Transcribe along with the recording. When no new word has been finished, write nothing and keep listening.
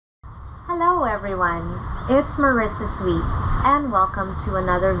Hello everyone, it's Marissa Sweet and welcome to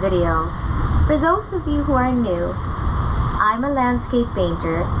another video. For those of you who are new, I'm a landscape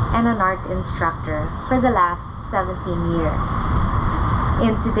painter and an art instructor for the last 17 years.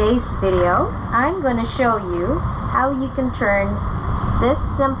 In today's video, I'm going to show you how you can turn this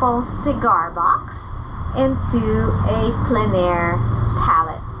simple cigar box into a plein air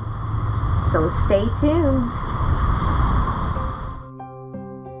palette. So stay tuned.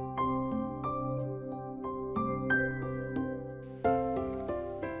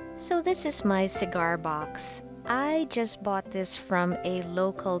 So this is my cigar box. I just bought this from a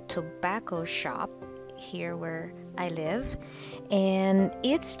local tobacco shop here where I live, and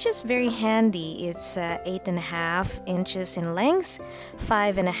it's just very handy. It's 8.5 inches in length,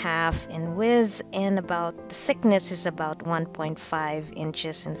 5.5 in width, and the thickness is about 1.5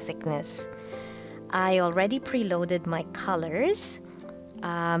 inches in thickness. I already preloaded my colors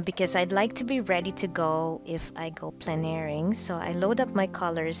because I'd like to be ready to go if I go plein airing. So I load up my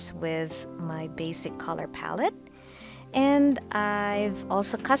colors with my basic color palette, and I've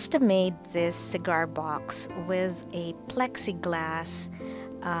also custom made this cigar box with a plexiglass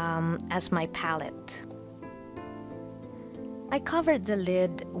as my palette. I covered the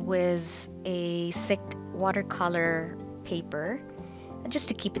lid with a thick watercolor paper just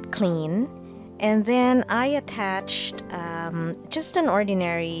to keep it clean. And then I attached just an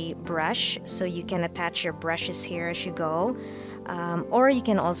ordinary brush, so you can attach your brushes here as you go, or you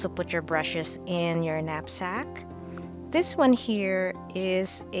can also put your brushes in your knapsack. This one here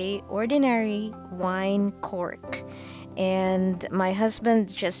is a ordinary wine cork, and my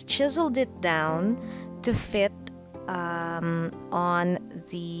husband just chiseled it down to fit on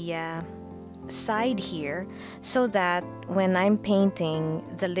the side here, so that when I'm painting,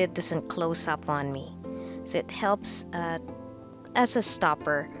 the lid doesn't close up on me. So it helps as a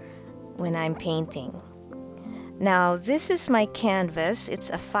stopper when I'm painting. Now this is my canvas. It's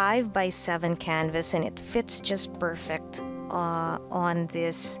a 5x7 canvas, and it fits just perfect on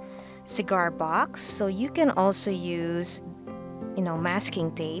this cigar box. So you can also use,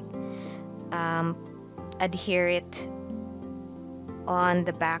 masking tape, adhere it on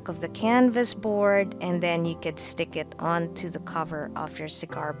the back of the canvas board, and then you could stick it onto the cover of your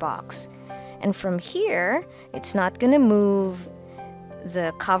cigar box. And from here, it's not going to move,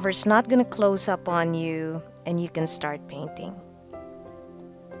 the cover's not going to close up on you, and you can start painting.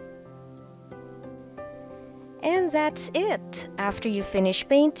 And that's it. After you finish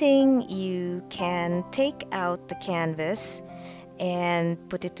painting, you can take out the canvas and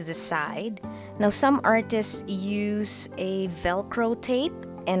put it to the side. Now some artists use a Velcro tape,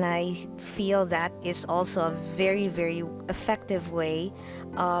 and I feel that is also a very, very effective way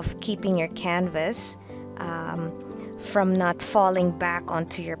of keeping your canvas from not falling back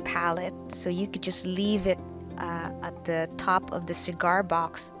onto your palette. So you could just leave it at the top of the cigar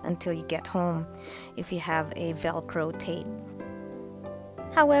box until you get home if you have a Velcro tape.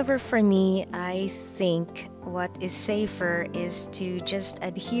 However, for me, I think what is safer is to just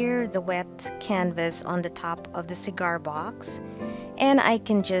adhere the wet canvas on the top of the cigar box, and I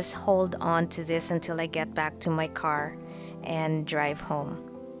can just hold on to this until I get back to my car and drive home.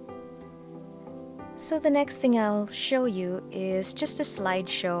 So the next thing I'll show you is just a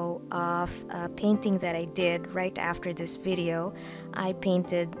slideshow of a painting that I did right after this video. I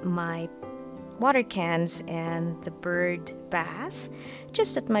painted my water cans and the bird bath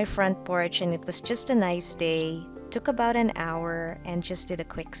just at my front porch, and it was just a nice day. Took about an hour and just did a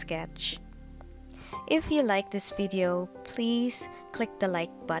quick sketch. If you like this video, please click the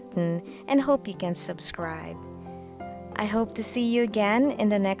like button and hope you can subscribe. I hope to see you again in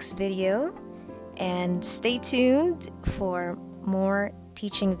the next video, and stay tuned for more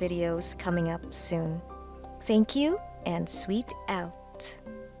teaching videos coming up soon. Thank you, and sweet out.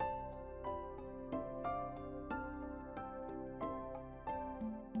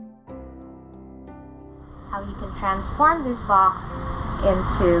 How you can transform this box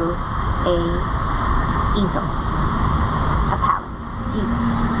into a easel, a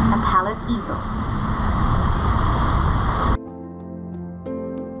palette easel.